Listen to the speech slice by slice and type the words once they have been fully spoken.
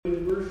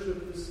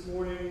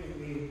morning, and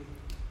we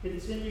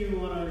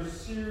continue on our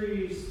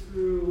series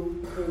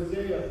through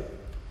Hosea.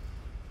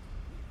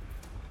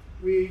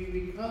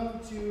 We come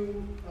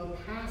to a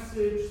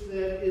passage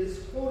that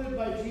is quoted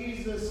by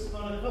Jesus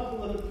on a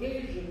couple of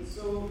occasions.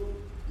 So,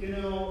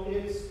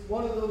 it's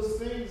one of those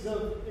things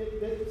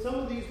that some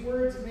of these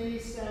words may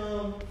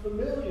sound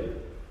familiar.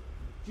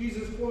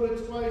 Jesus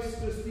quoted twice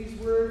just these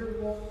words.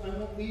 I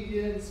won't leave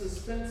you in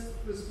suspense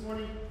this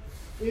morning.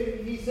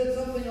 He said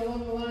something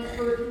along the lines,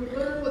 for if you would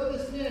learn what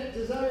this meant,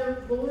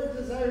 the Lord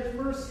desires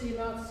mercy,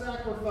 not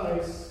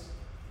sacrifice,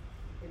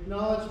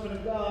 acknowledgement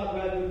of God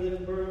rather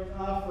than burnt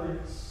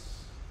offerings.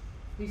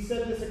 He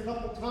said this a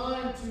couple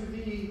times to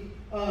the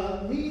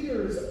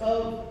leaders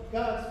of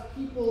God's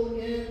people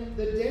in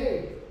the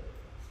day.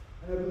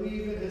 And I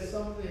believe it has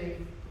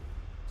something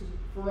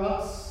for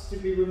us to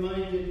be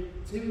reminded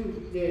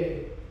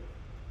today.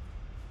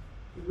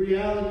 The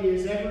reality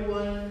is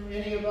everyone,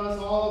 any of us,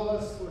 all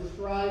of us, we're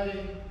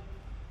striving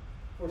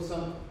for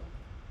something.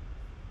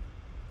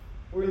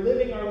 We're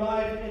living our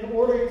life in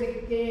order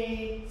to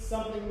gain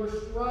something. We're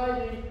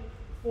striving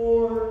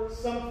for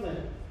something.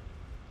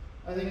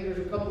 I think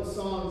there's a couple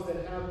songs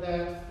that have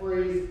that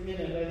phrase in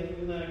it. I think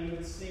we might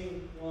even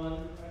sing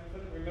one. I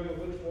couldn't remember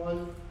which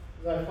one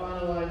as I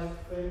finalized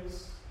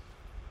things.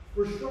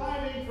 We're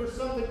striving for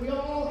something. We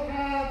all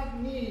have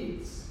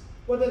needs.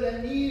 Whether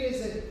that need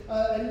is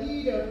a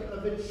need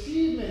of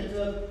achievement,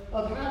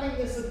 of having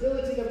this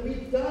ability that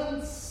we've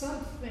done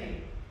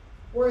something,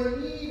 or a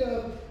need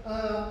of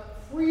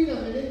freedom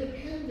and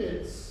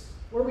independence,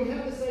 where we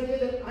have this idea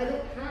that I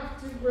don't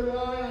have to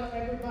rely on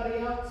everybody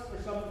else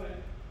for something.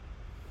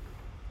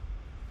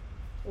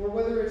 Or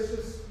whether it's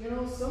just,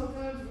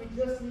 sometimes we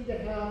just need to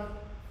have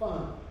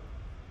fun.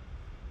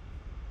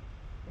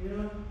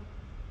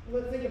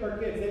 Let's think of our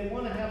kids. They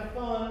want to have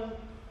fun.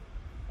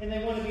 And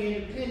they want to be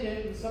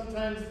independent, and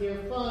sometimes their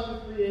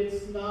fun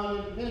creates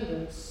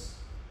non-independence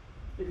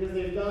because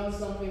they've done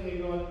something they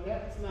go,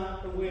 that's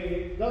not the way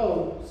it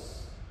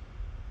goes.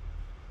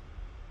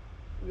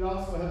 We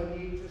also have a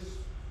need just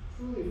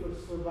truly for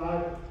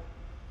survival.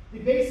 The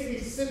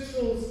basic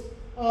essentials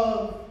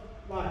of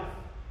life.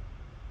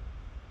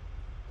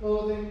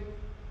 Clothing,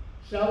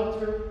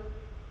 shelter,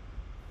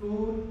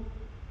 food,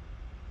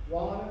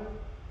 water.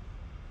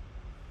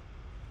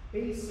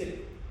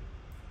 Basic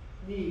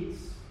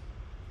needs.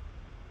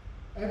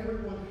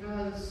 Everyone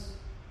has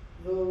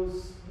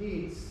those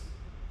needs.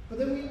 But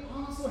then we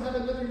also have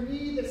another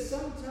need that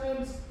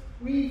sometimes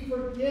we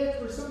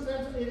forget, or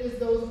sometimes it is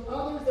those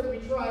others that we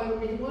try.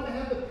 When we want to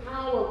have the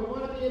power, we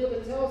want to be able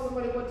to tell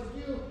somebody what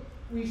to do,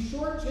 we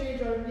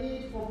shortchange our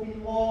need for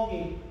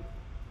belonging,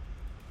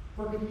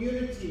 for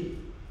community.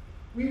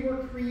 We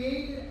were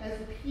created as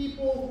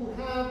people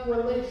who have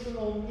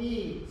relational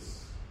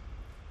needs.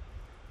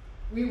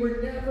 We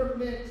were never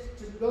meant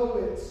to go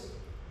it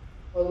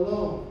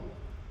alone.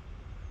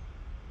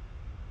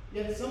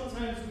 Yet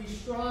sometimes we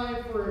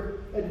strive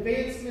for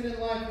advancement in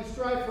life, we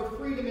strive for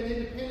freedom and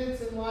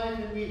independence in life,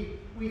 and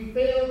we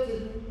fail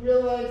to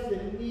realize the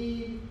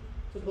need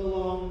to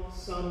belong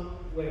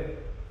somewhere.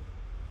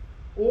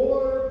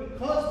 Or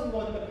because we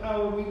want the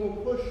power, we will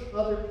push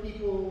other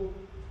people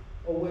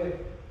away.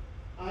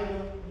 I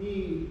don't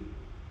need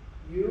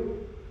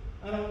you.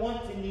 I don't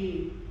want to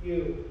need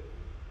you.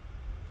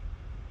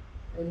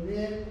 And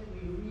then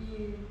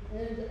we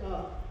end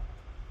up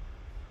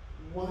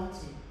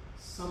wanting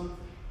something.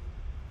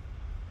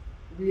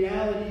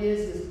 Reality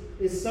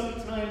is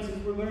sometimes, as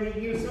we're learning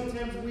here,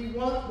 sometimes we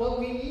want what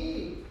we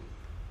need.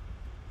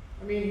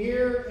 I mean,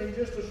 here in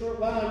just a short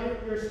while,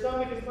 your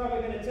stomach is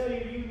probably going to tell you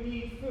you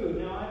need food.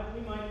 Now,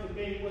 we might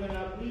debate whether or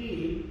not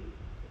we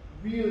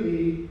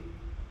really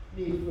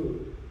need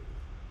food.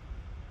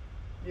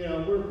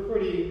 We're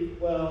pretty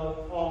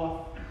well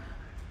off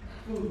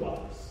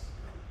food-wise.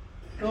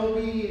 Though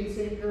we in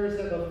St. Clair's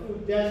have a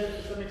food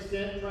desert to some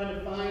extent, trying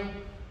to find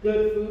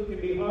good food can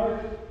be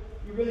hard.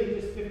 You're really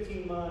just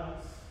 15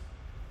 miles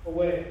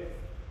away.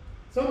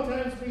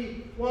 Sometimes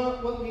we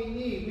want what we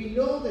need. We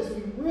know this.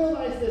 We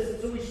realize this.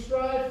 And so we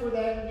strive for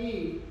that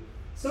need.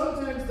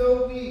 Sometimes,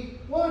 though, we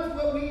want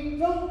what we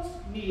don't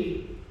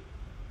need.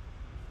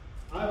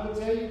 I will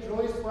tell you,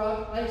 Joyce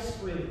brought ice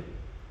cream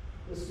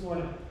this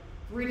morning.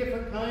 3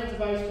 different kinds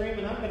of ice cream,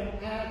 and I'm going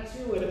to add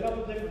to it a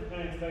couple different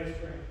kinds of ice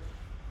cream.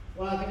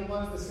 Well, I think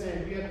one's the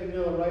same. Do you have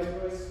vanilla,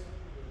 right, Joyce?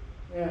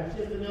 Yeah,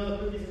 she has vanilla,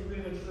 cookies and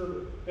cream and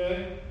sugar.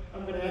 Okay?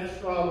 I'm going to add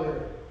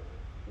strawberry.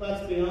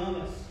 Let's be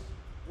honest.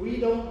 We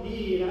don't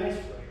need ice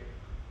cream.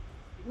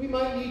 We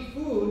might need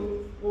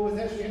food. What was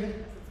that,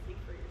 Shannon?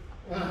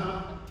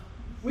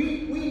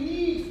 We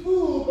need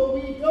food, but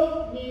we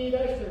don't need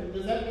ice cream.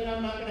 Does that mean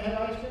I'm not going to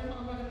have ice cream?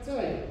 I'm not going to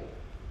tell you.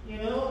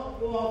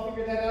 Well, I'll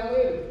figure that out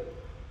later.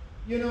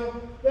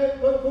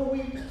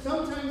 But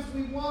sometimes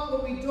we want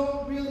what we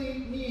don't really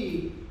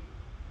need.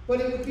 But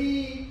it would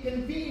be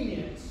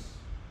convenient.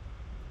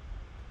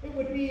 It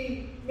would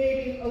be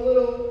maybe a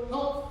little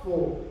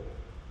helpful.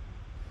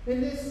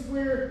 And this is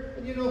where,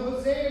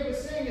 Hosea was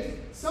saying is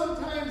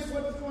sometimes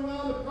what's going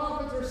on, the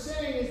prophets are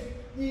saying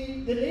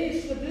is the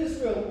nation of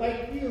Israel,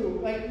 like you,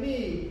 like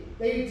me,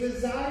 They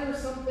desire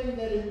something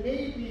that it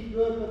may be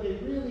good, but they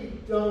really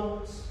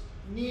don't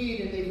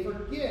need, and they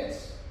forget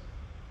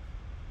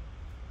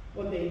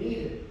what they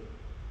needed.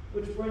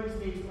 Which brings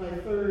me to my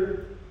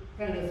third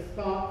kind of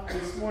thought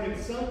this morning.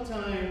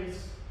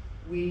 Sometimes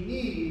we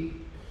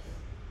need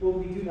what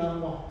we do not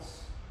want.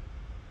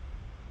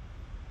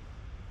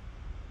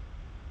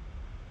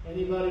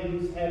 Anybody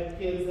who's had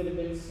kids that have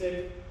been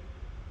sick,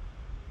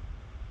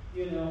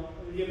 we were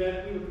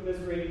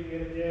commiserating the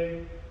other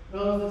day.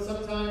 Know that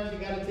sometimes you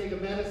got to take a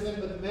medicine,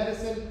 but the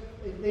medicine,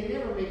 they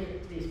never make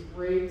it taste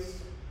great.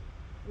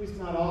 At least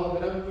not all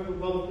of it. I remember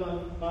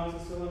bubblegum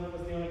amoxicillin, that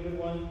was the only good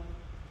one.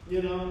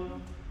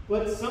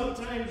 But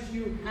sometimes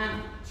you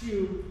have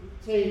to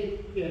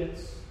take it,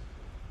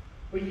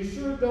 but you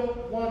sure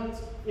don't want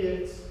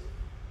it.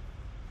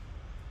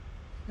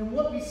 And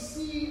what we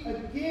see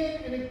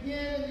again and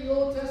again in the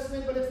Old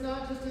Testament, but it's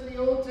not just in the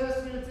Old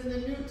Testament, it's in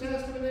the New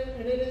Testament,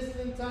 and it is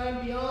in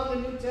time beyond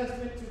the New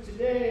Testament to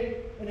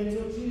today and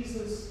until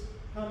Jesus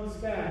comes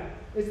back,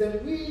 is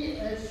that we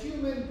as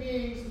human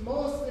beings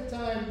most of the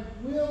time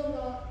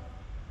will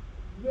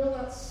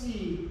not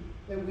see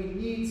that we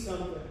need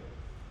something,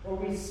 or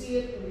we see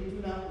it and we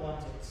do not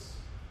want it.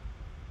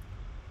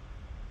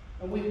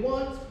 And we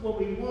want what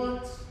we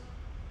want.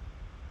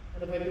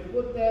 And if I could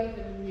put that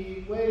in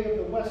the way of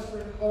the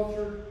Western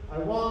culture, I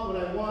want what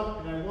I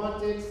want, and I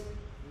want it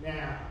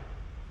now.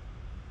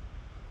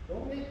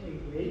 Don't make me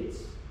wait.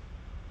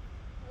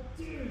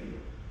 How dare you?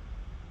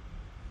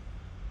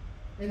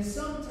 And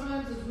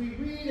sometimes as we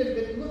read and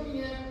have been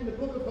looking at in the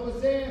book of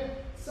Hosea,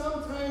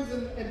 sometimes,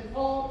 and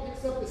Paul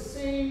picks up the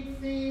same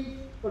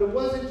theme, but it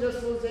wasn't just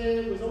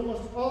Hosea, it was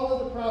almost all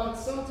of the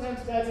prophets. Sometimes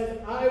God says,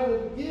 I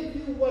will give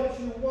you what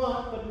you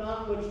want, but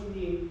not what you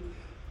need.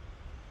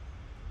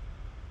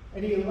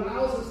 And he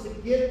allows us to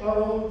get our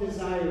own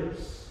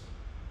desires.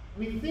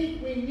 We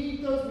think we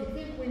need those, we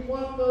think we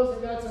want those,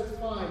 and God says,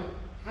 fine,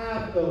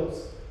 have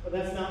those. But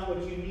that's not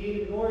what you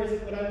need, nor is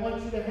it what I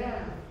want you to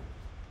have.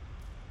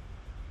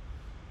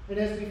 And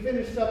as we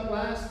finished up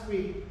last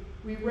week,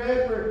 we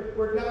read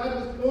where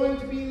God was going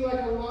to be like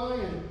a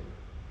lion.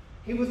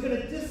 He was going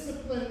to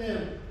discipline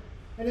them.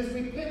 And as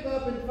we pick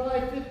up in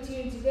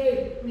 5:15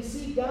 today, we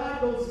see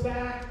God goes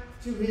back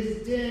to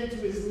his den, to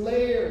his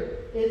lair.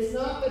 It's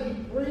not that he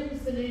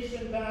brings the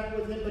nation back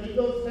with him, but he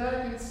goes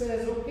back and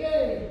says,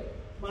 okay,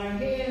 my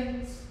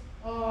hands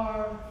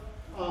are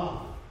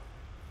off.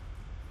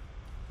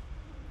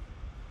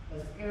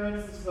 As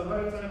parents, this is a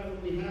hard time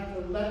when we have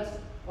to let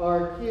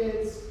our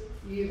kids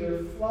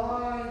either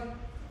fly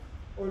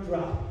or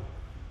drop.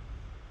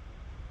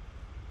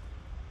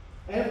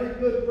 Every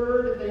good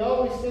bird, if they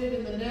always stayed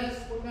in the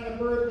nest, what kind of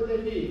bird would they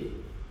be?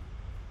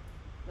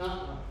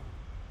 Not one.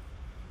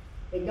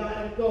 They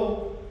got to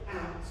go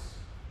out.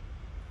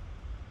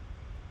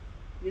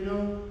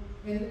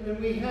 And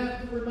we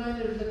have to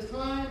remind there's a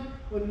time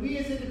when we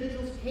as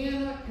individuals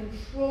cannot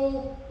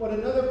control what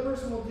another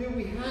person will do.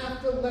 We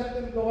have to let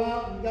them go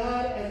out. And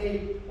God,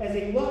 as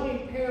a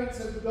loving parent,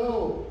 says,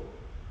 go.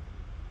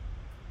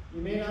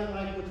 You may not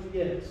like what you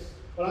get,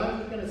 but I'm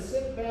just going to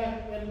sit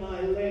back in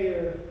my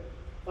lair,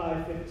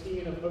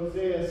 5:15 of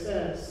Hosea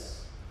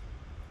says,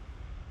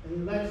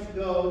 and let you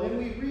go. Then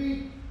we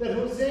read that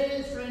Hosea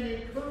is trying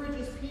to encourage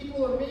his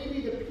people, or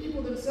maybe the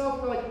people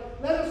themselves are like,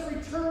 let us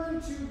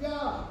return to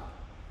God.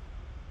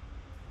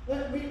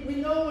 We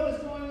know what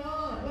is going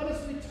on. Let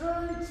us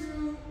return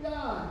to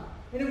God.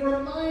 And it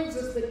reminds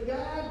us that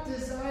God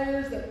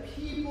desires that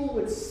people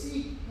would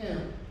seek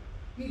him.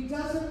 He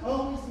doesn't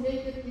always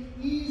make it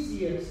the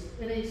easiest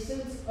in a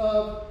sense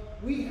of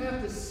we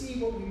have to see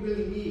what we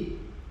really need.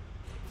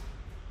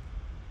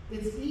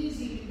 It's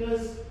easy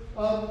because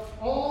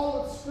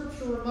all of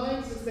Scripture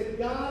reminds us that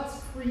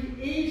God's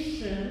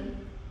creation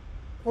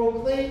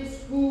proclaims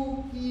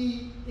who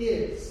he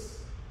is.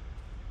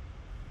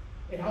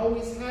 It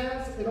always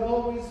has, it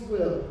always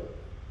will.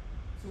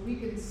 So we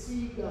can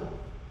see God.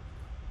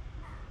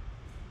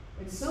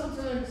 And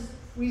sometimes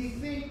we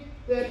think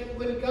that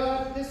when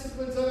God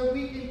disciplines others,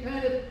 we can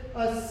kind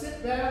of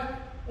sit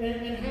back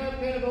and have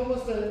kind of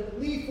almost a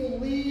gleeful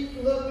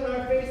look in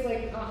our face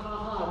like, ha ha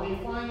ha, they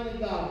finally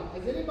got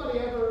it. Has anybody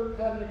ever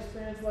had an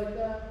experience like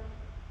that?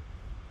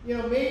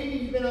 Maybe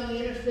you've been on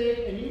the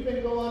interstate and you've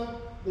been going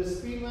the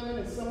speed limit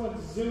and someone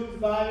zooms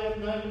by at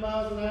 90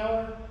 miles an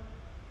hour,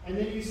 and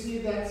then you see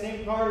that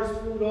same car is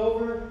pulled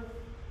over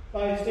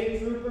by a state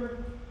trooper.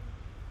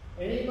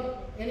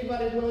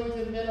 Anybody willing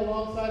to admit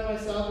alongside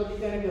myself that you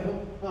kind of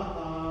go, ha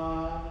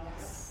ha,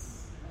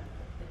 yes.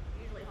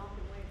 Usually honk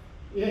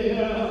and wave.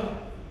 Yeah.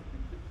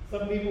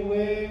 Some people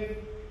wave.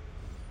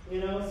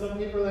 Some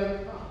people are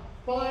like,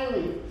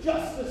 finally,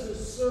 justice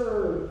is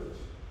served.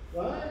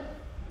 Right?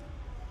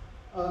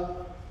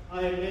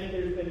 I admit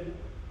there's been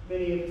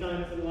many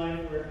times in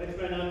life where I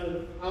try not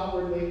to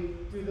outwardly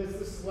do this.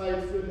 This is why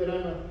it's good that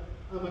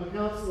I'm a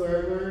counselor.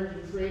 I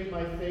learned to train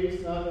my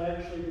face not to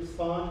actually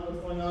respond to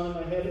what's going on in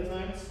my head at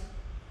times.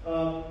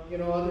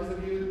 Others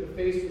of you, the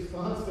face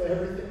responds to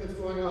everything that's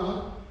going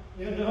on.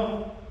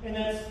 And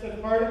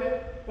that's part of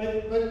it.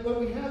 But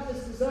we have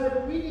this desire,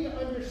 but we need to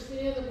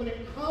understand understand that when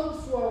it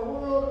comes to our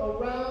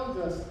world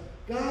around us,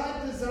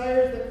 God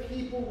desires that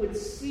people would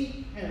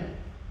seek Him.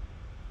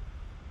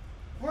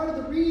 Part of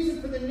the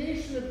reason for the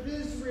nation of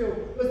Israel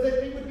was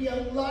that they would be a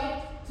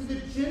light to the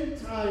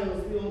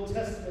Gentiles, the Old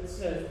Testament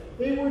says.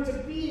 They were to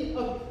be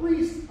a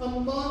priest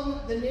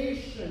among the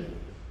nations.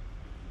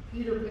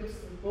 Peter picks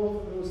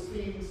both of those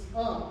things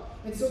up.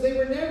 And so they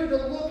were never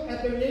to look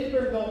at their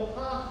neighbor and go,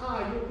 ha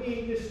ha, you're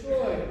being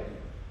destroyed.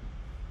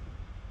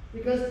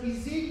 Because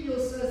Ezekiel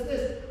says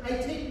this, I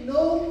take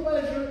no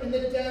pleasure in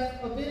the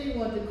death of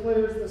anyone,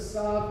 declares the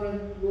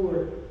sovereign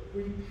Lord.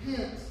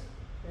 Repent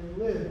and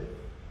live.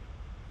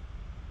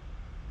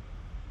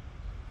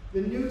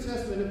 The New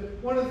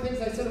Testament, one of the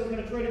things I said I'm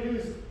going to try to do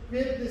is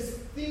give this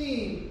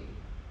theme,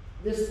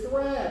 this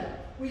thread.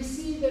 We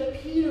see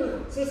that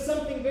Peter says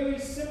something very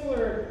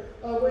similar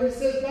where he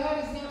says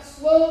God is not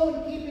slow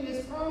in keeping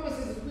His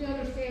promises as we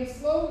understand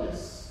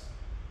slowness.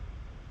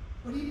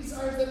 But He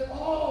desires that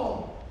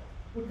all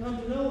would come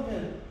to know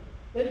Him,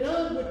 that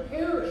none would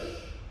perish.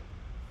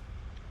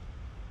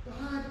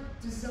 God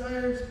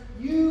desires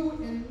you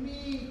and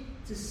me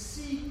to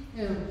seek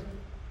Him.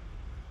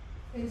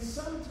 And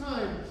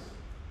sometimes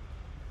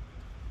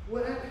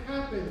what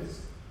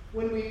happens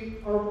when we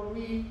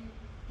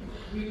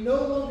no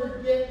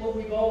longer get what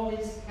we've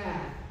always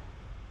had.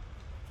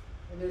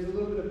 And there's a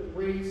little bit of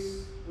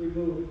grace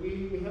removed.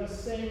 We have a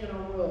saying in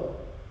our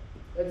world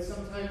that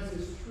sometimes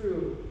is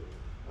true.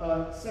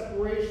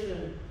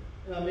 Separation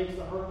makes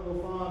the heart grow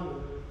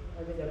fonder.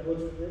 I think I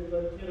butchered it,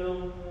 but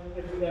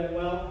I do that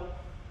well.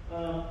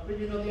 But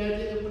the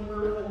idea that when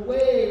we're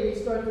away, we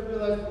start to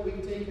realize what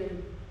we've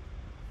taken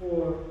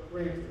for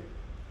granted.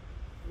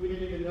 We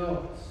didn't even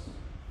know it.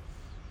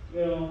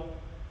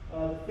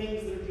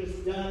 Things that are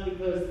just done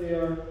because they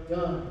are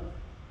done.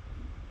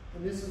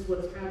 And this is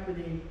what's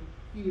happening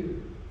here.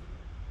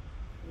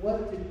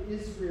 What did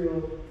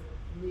Israel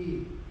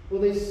need?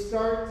 Well, they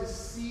start to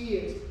see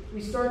it.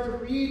 We start to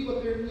read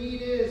what their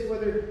need is,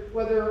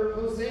 whether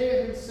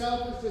Hosea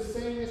himself is just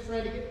saying this,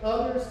 trying to get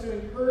others to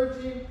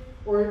encourage him,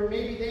 or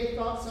maybe they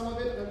thought some of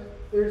it, but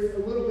there's a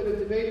little bit of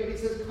debate. But he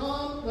says,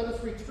 come, let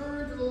us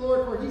return to the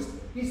Lord, for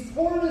He's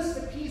torn us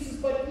to pieces,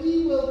 but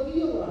He will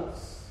heal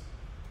us.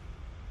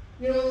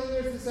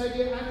 There's this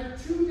idea,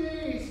 after 2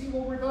 days, He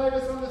will revive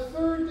us. On the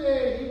third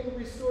day, He will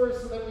restore us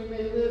so that we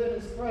may live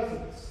in His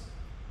presence.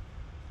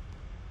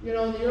 In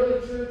the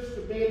early church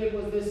debated,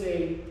 was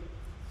this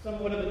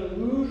somewhat of an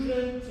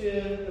allusion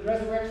to the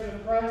resurrection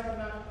of Christ? I'm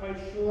not quite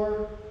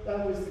sure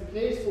that was the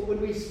case. But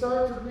when we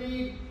start to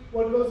read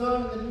what goes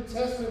on in the New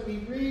Testament, we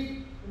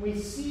read and we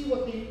see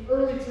what the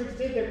early church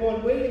did. They're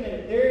going, wait a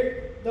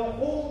minute, the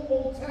whole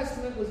Old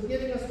Testament was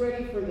getting us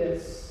ready for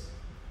this.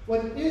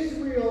 What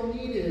Israel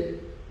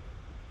needed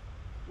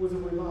was a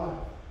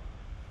revival.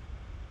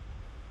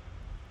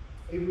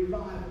 A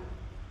revival.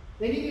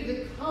 They needed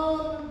to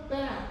come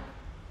back.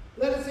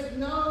 Let us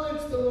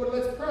acknowledge the Lord.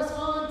 Let's press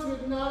on to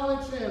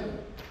acknowledge Him.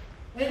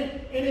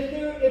 And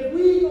if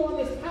we go on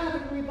this path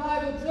of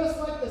revival, just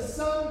like the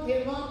sun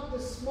came up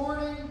this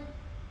morning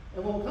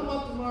and will come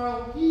up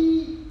tomorrow,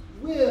 He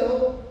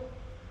will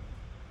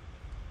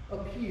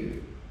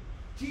appear.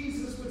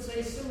 Jesus would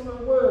say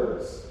similar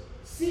words.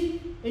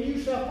 Seek and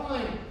you shall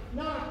find.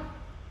 Knock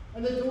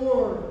and the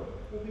door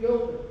will be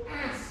open.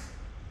 Ask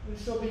and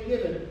it shall be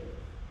given.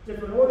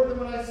 Different order than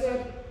what I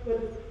said,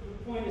 but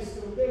the point is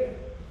still there.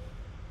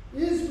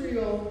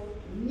 Israel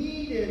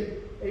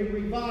needed a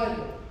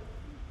revival.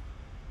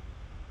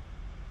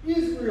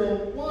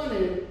 Israel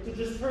wanted to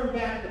just turn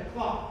back the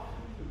clock.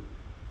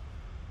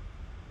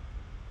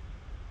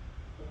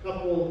 A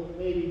couple,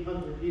 maybe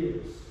 100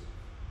 years.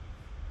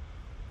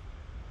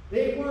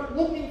 They weren't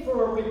looking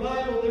for a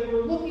revival. They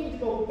were looking to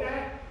go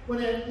back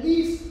when at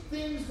least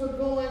things were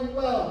going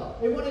well.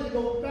 They wanted to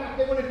go back.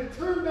 They wanted to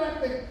turn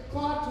back the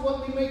clock to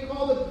what we may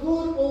call the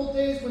good old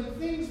days when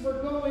things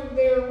were going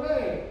their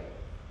way.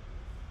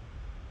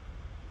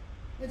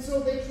 And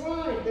so they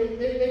tried.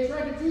 They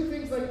tried to do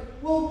things like,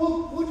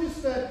 we'll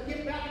just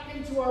get back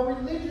into our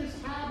religious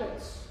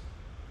habits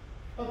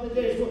of the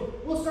days.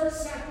 We'll start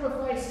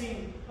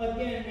sacrificing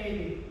again,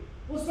 maybe.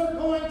 We'll start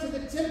going to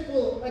the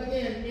temple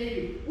again,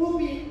 maybe. We'll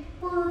be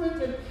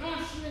fervent and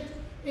passionate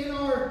in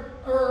our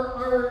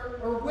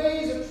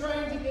ways of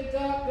trying to get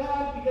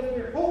God because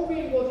we're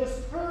hoping we'll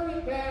just turn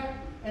it back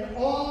and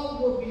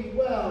all will be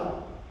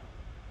well.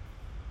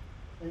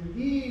 And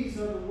these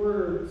are the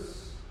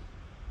words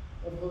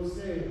of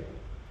Hosea.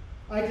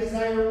 I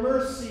desire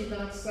mercy,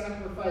 not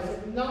sacrifice,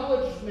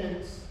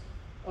 acknowledgement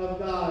of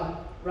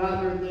God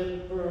rather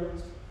than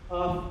burnt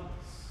offerings.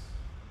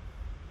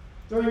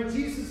 During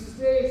Jesus'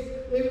 days,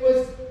 it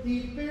was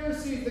the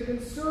Pharisees, the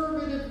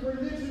conservative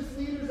religious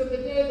leaders of the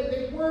day, that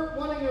they weren't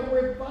wanting a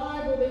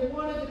revival. They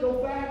wanted to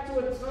go back to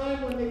a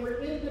time when they were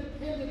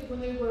independent, when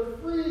they were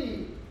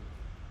free.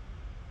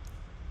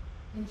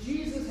 And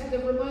Jesus had to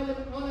remind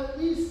them on at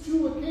least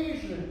 2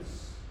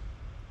 occasions.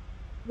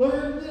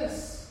 Learn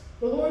this.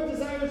 The Lord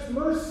desires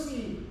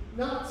mercy,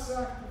 not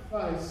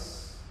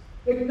sacrifice.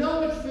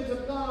 Acknowledgement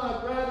of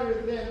God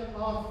rather than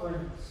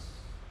offerings.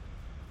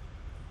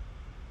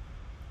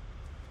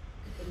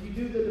 If you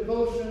do the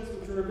devotions,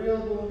 which are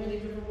available in many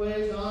different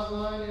ways,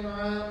 online, in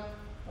our app,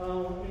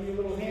 in your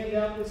little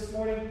handout this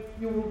morning,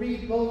 you will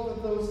read both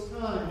of those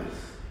times.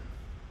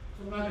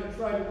 So I'm not going to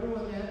try to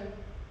ruin that,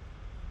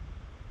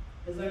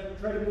 as I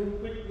try to move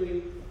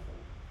quickly.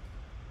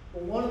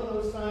 But one of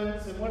those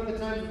times, and one of the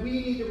times we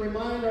need to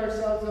remind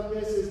ourselves of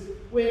this, is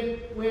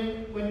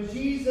when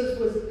Jesus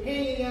was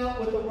hanging out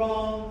with the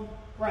wrong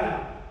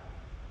crowd.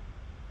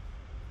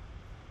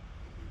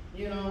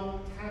 You know,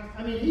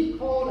 he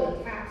called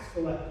a tax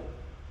collector.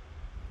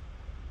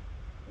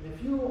 And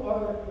if you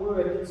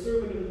were a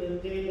conservative in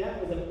the day,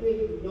 that was a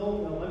big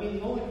no-no. I mean,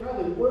 the only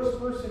probably worst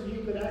person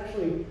you could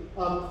actually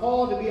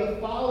call to be a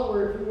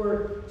follower if you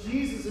were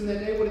Jesus in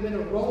that day would have been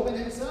a Roman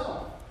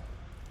himself.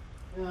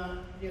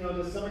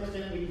 To some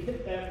extent we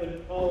get that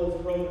when Paul is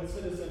a Roman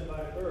citizen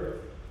by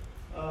birth.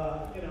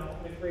 In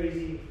a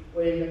crazy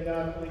way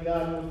that only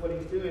God knows what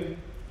he's doing.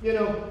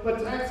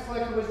 But tax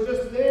collector was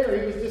just there.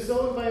 He was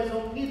disowned by his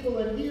own people,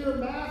 and here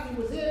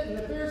Matthew was it. And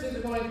the Pharisees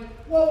are going,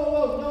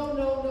 whoa,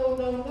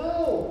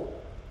 no.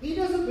 He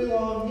doesn't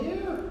belong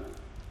here.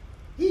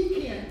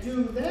 He can't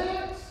do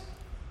that.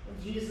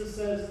 And Jesus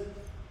says,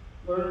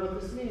 learn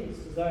what this means.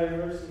 Desire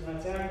mercy,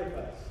 not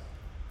sacrifice.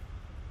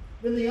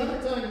 Then the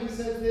other time he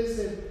said this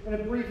in a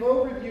brief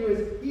overview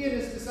is he and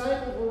his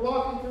disciples were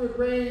walking through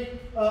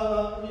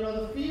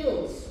the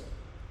fields.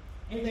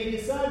 And they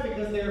decided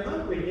because they're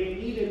hungry, they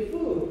needed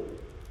food,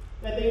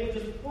 that they would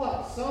just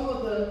pluck some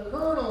of the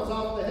kernels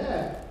off the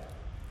head.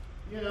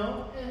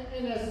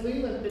 And as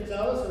Leland could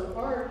tell us, or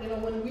Art,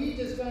 when we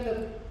just kind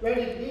of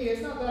ready to be,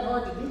 it's not that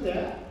hard to do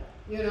that.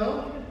 You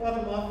can pluck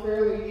them off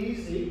fairly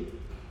easy.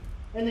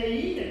 And they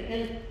eat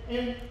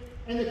it.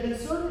 And the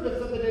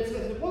conservatives of the day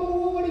said,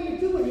 whoa, what are you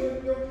doing?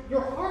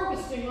 You're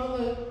harvesting on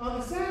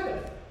the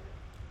Sabbath.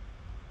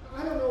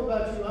 I don't know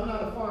about you. I'm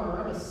not a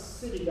farmer. I'm a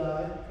city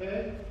guy,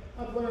 okay?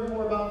 I've learned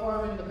more about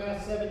farming in the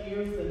past 7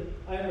 years than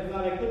I ever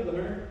thought I could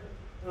learn.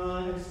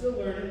 I'm still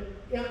learning.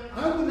 Yeah,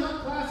 I would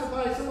not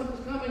classify someone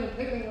who's coming and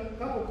picking a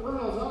couple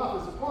kernels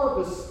off as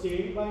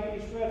harvesting by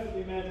any stretch of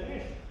the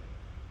imagination.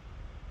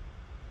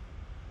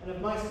 And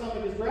if my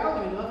stomach is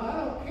growling enough,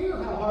 I don't care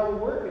how hard a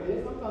work it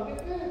is, I'm going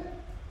to get fed.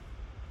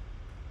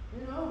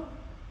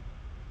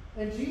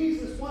 And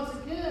Jesus, once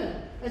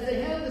again, as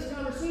they have this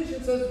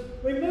conversation, says,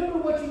 remember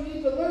what you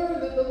need to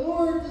learn, that the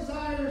Lord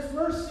desires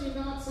mercy,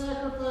 not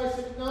sacrifice,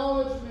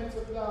 acknowledgement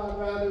of God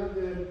rather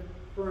than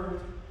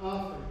burnt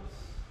offerings.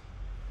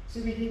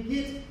 See, we can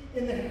get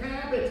in the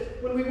habit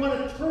when we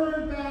want to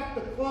turn back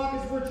the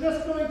clock is we're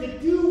just going to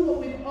do what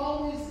we've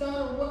always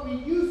done or what we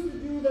used to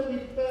do that we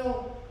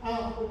fell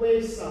out the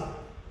wayside.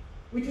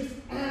 We just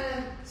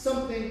add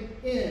something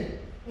in.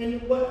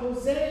 And what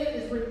Hosea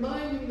is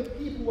reminding the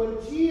people,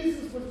 what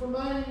Jesus was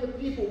reminding the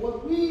people,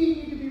 what we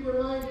need to be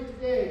reminded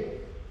today,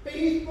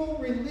 faithful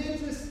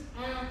religious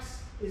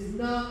acts is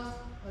not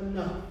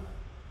enough.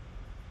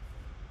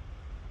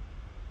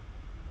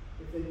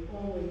 If it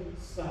only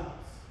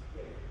stops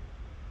there.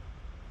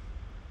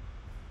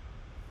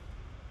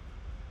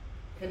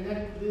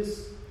 Connect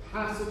this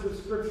passage of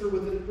Scripture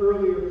with an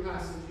earlier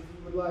passage, if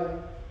you would like.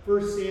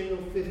 1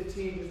 Samuel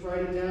 15. Just write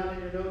it down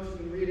in your notes. You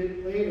can read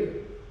it later.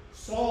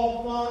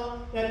 Saul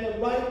thought that the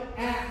right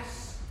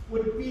acts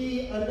would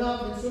be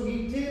enough, and so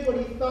he did what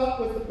he thought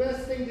was the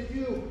best thing to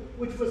do,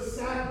 which was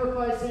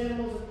sacrifice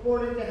animals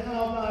according to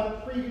how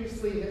God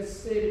previously had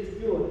stated to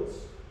do it.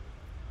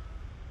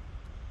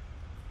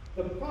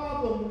 The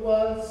problem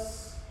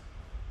was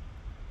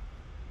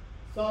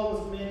Saul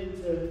was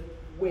commanded to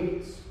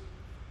wait.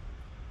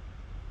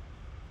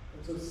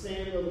 And so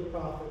Samuel the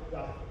prophet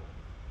got it.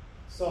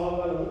 Saul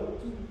got a little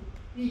too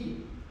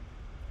eager.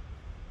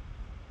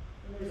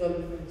 And there's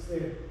other things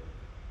there.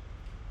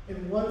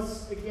 And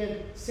once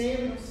again,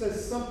 Samuel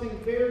says something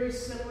very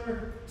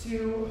similar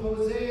to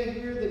Hosea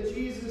here that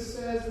Jesus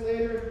says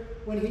later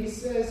when he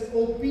says,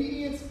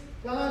 obedience,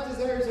 God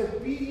desires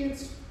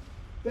obedience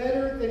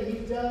better than he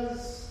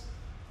does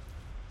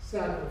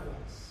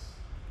sacrifice.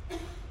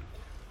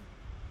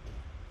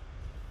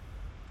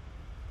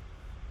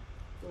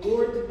 The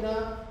Lord did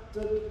not,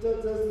 does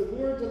the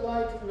Lord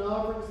delight in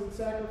offerings and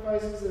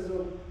sacrifices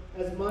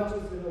as much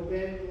as in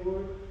obeying the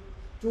Lord?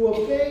 To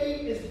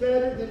obey is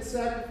better than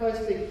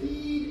sacrifice. To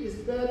heed is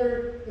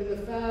better than the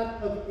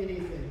fat of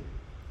anything.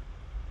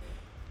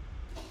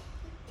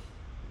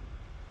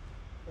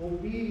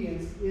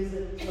 Obedience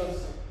isn't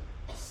just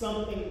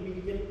something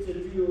we get to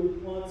do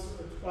once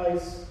or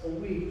twice a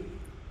week.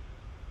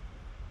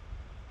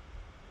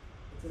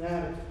 It's an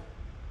attitude.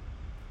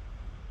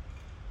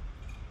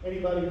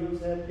 Anybody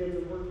who's had kids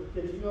or worked with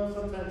kids, you know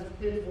sometimes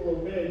kids will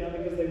obey, not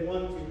because they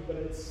want to, but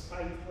it's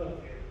spite of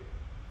you.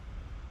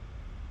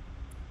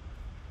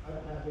 I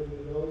don't have any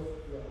of those,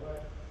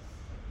 right?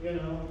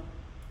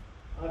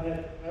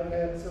 I've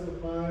had some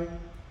of mine.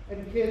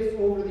 And kids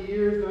over the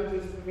years,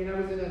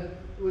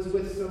 I was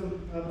with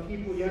some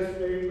people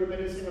yesterday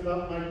reminiscing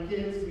about my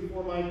kids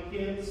before my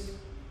kids.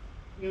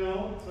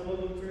 Some of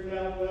them turned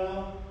out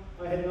well.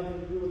 I had nothing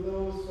to do with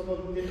those. Some of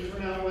them didn't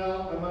turn out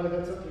well. I might have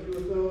had something to do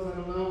with those. I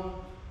don't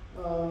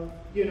know.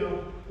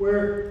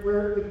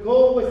 where the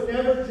goal was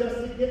never just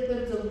to get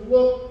them to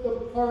look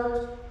the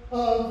part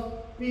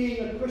of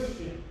being a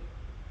Christian.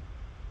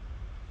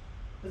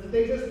 Because if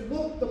they just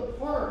look the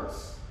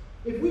parts,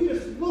 if we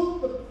just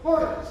look the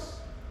parts,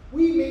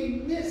 we may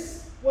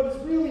miss what is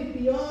really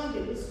beyond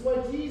it. This is why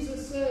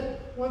Jesus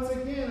said, once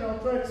again, and I'll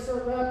try to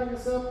start wrapping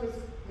this up because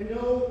I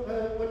know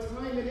what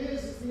time it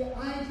is. It's the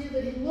idea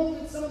that he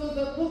looked at some of those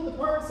that looked the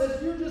part and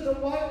says, you're just a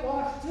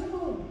whitewashed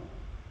tomb.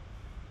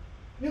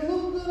 You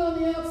look good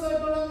on the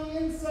outside, but on the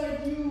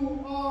inside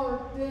you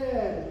are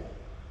dead.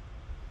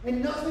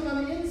 And nothing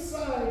on the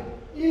inside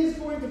is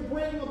going to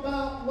bring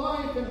about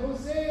life. And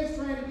Hosea is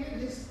trying to get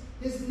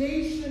his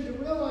nation to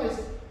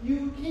realize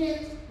you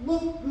can't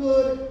look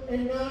good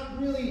and not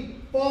really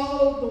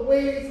follow the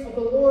ways of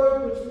the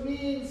Lord, which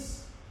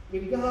means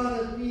you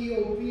gotta be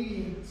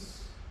obedient.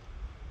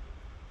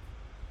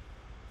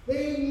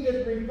 They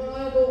needed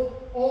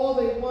revival. All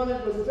they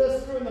wanted was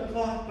just turn the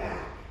clock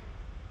back.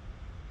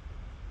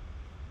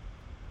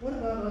 What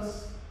about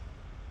us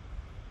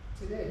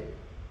today?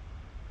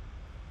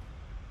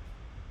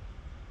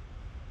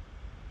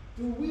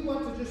 Do we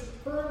want to just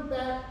turn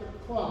back the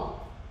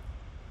clock?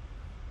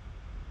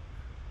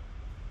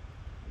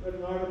 I read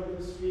an article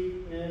this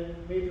week in a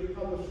major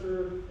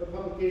publisher or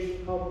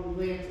publication called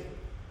Atlantic.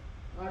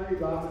 I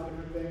read lots of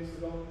different things,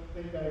 so don't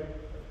think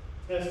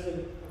I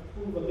tested,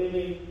 approve of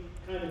any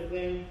kind of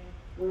thing,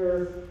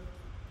 where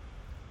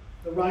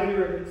the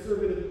writer, a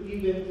conservative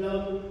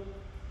evangelical,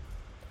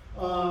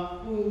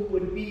 who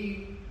would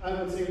be, I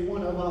would say,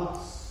 one of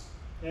us.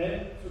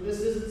 Okay? So this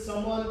isn't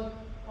someone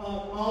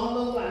on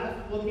the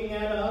left looking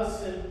at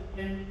us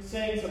and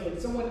saying something.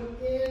 Someone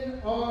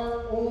in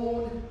our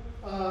own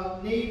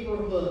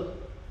neighborhood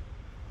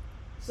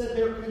said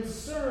their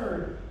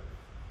concern,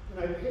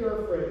 and I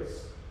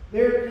paraphrase,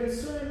 their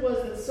concern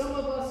was that some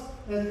of us,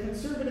 as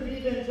conservative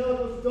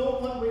evangelicals,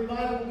 don't want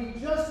revival. We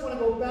just want to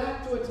go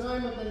back to a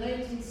time of the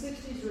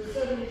 1960s or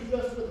 70s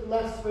just with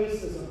less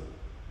racism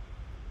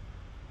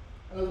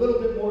and a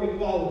little bit more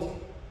equality.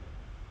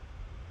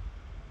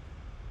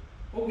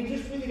 But we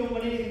just really don't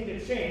want anything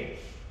to change.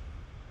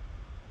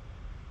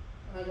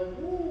 And I go,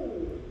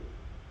 ooh.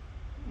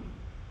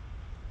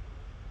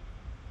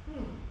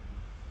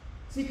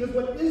 See, because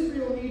what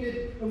Israel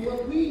needed and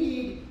what we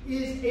need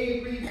is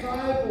a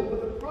revival.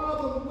 But the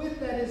problem with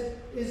that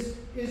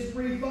is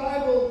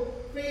revival,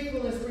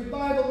 faithfulness.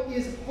 Revival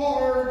is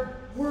hard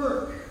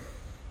work.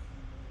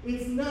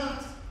 It's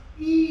not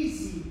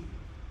easy.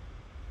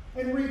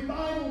 And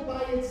revival,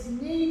 by its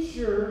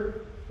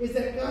nature, is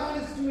that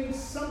God is doing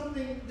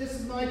something, this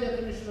is my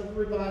definition of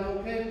revival,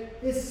 okay?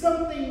 Is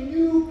something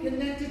new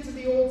connected to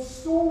the old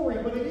story,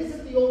 but it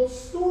isn't the old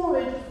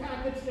story just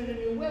packaged in a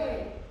new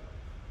way.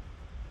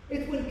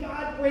 It's when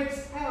God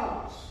breaks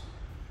out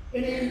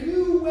in a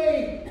new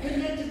way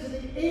connected to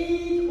the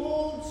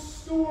age-old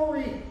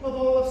story of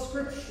all of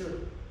Scripture.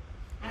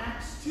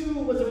 Acts 2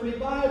 was a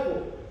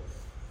revival,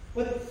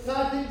 but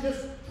God didn't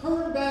just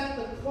turn back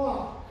the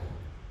clock.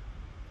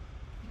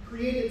 He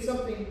created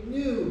something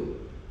new.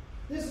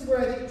 This is where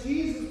I think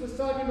Jesus was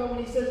talking about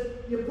when he says,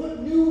 you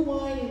put new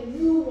wine in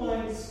new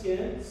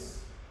wineskins,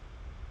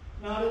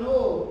 not in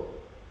old.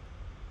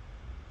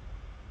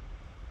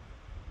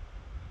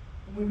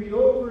 And we read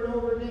over and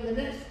over again,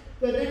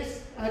 the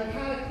next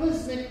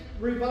cataclysmic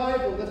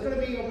revival, that's going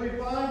to be a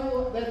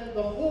revival that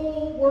the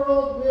whole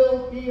world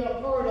will be a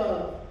part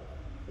of,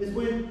 is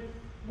when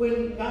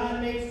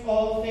God makes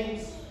all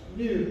things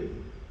new.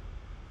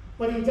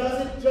 But he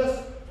doesn't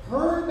just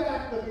turn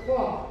back the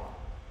clock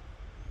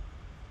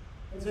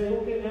and say,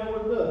 okay, now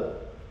we're good.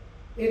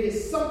 It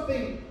is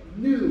something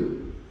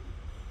new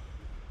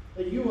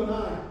that you and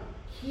I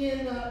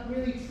cannot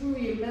really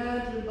truly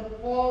imagine,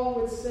 but Paul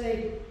would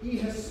say he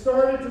has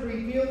started to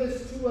reveal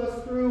this to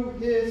us through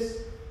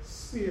his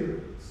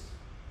Spirit.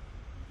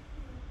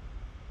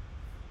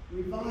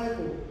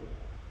 Revival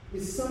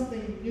is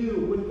something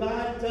new. When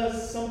God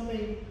does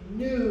something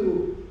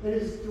new that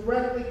is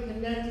directly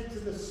connected to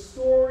the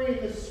story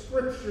of the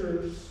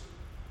Scriptures,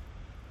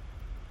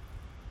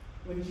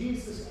 when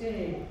Jesus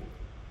came,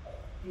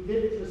 he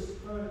didn't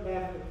just turn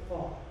back the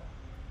clock.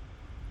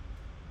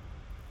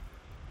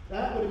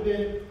 That would have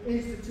been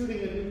instituting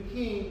a new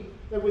king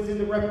that was in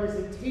the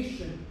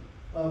representation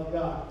of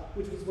God,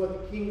 which was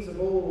what the kings of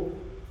old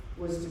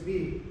was to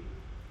be.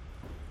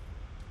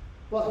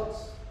 But,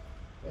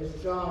 as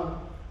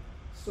John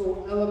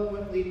so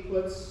eloquently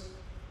puts,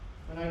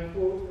 and I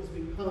quote as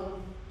we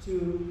come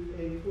to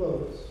a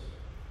close,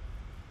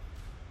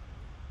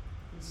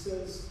 he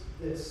says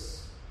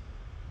this: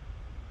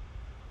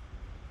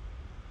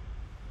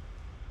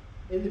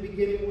 in the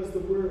beginning was the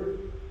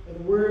Word, and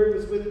the Word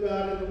was with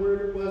God, and the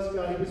Word was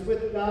God. He was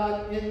with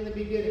God in the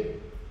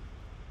beginning.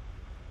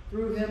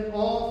 Through him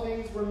all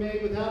things were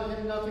made. Without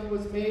him nothing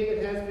was made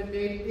that has been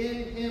made.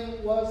 In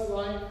him was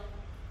life,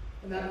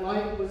 and that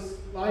life was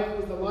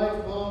the light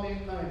of all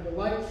mankind. The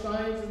light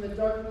shines in the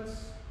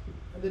darkness,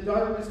 and the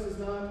darkness does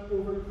not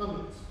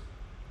overcome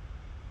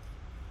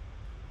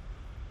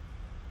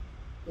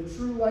it. The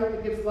true light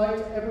that gives light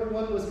to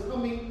everyone was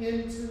coming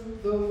into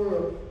the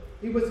world.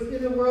 He was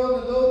in the world,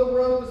 and though the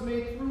world was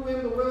made through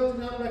him, the world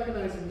did not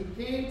recognize him.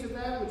 He came to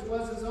that which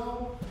was his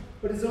own,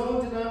 but his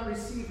own did not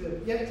receive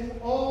him. Yet to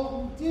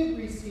all who did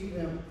receive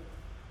him,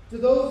 to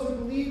those who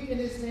believed in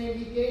his name,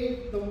 he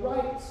gave the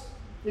right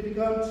to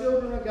become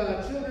children of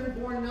God. Children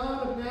born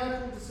not of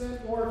natural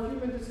descent or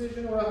human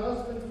decision or a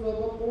husband's will,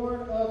 but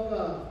born of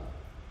God.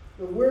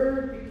 The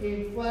Word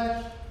became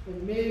flesh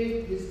and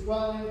made his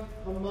dwelling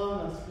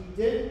among us. He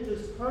didn't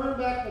just turn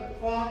back the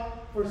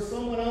clock for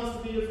someone else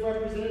to be his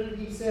representative.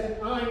 He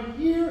said, I'm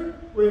here.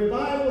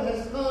 Revival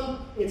has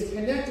come. It's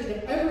connected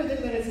to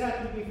everything that has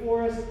happened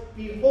before us.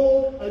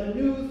 Behold, a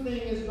new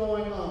thing is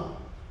going on.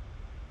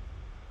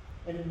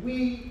 And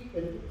we,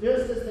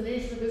 just as the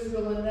nation of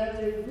Israel in that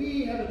day,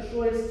 we have a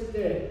choice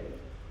today.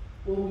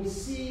 Will we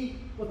see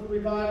what the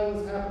revival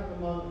has happened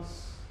among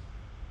us?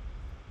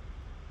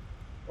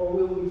 Or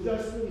will we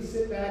just really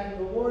sit back and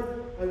go,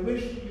 Lord, I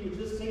wish that you would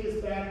just take us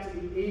back to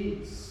the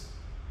 80s.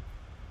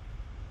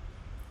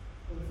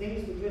 When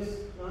things were just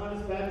not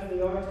as bad as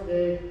they are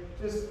today,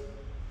 just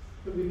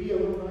could we be a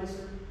little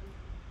nicer?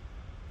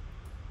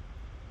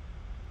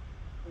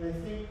 And I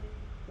think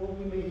what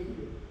we may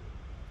hear,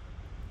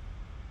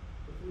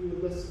 if we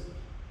would listen,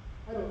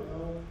 I don't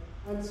know,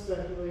 I'm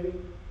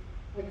speculating,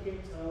 I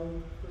can't tell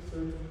for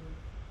certain,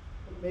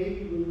 but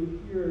maybe we would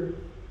hear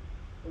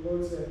the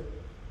Lord say,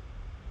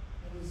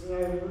 I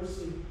desire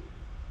mercy,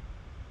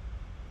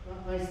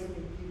 not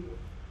nice-looking people.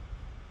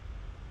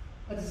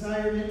 I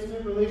desire an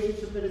intimate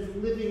relationship that is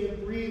living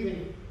and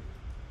breathing,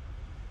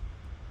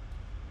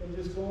 and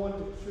just going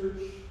to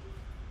church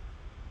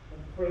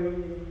and prayer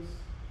meetings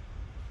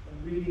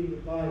and reading the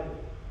Bible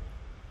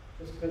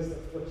just because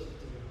that's what you do.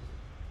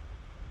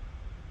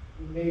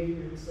 You may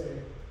hear him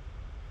say,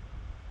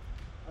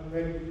 I'm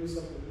ready to do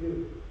something new. Do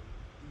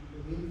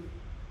you believe?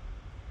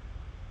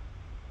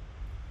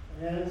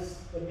 And as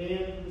the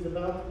man who was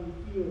about to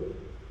be healed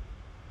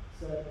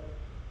said,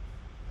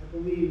 I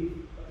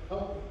believe, but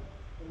help me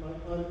in my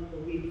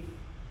unbelief.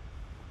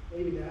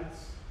 Maybe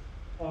that's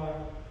our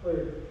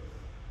prayer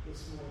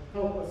this morning.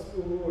 Help us, O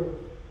Lord,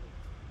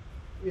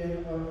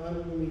 in our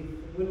unbelief.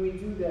 And when we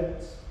do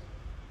that,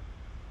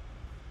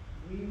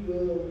 we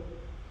will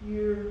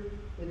hear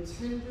the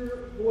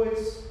tender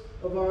voice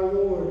of our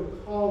Lord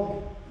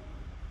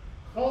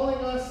calling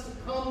us to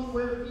come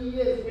where he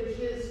is, which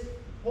is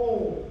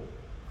home.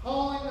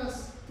 Calling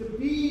us to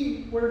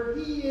be where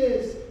he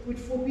is, which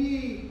will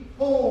be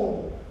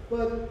home.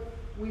 But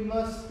we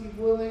must be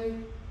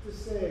willing to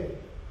say,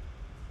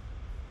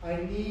 I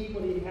need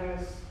what he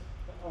has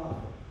to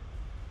offer.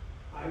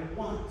 I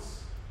want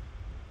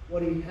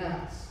what he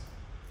has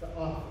to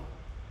offer.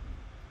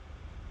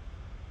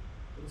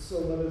 And so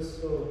let us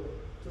go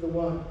to the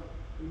one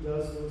who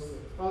does those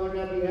things. Father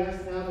God, we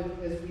ask now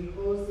that as we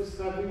close this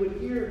time, we would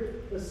hear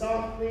the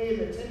soft plea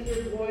and the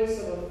tender voice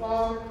of a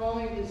father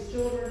calling his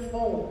children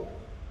home.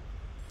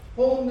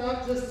 Home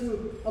not just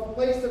to a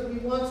place that we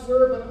once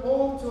were, but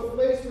home to a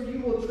place where you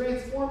will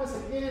transform us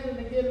again and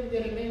again and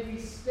again. And may we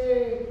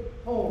stay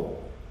home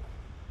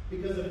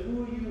because of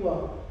who you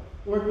are.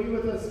 Lord, be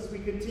with us as we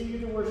continue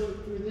to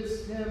worship through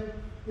this hymn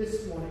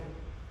this morning.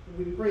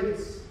 And we pray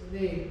this in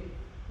the name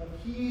of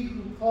he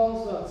who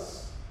calls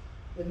us,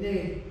 the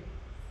name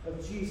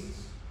of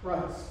Jesus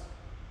Christ,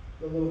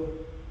 the Lord.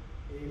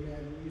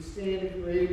 Amen. Will you stand and pray?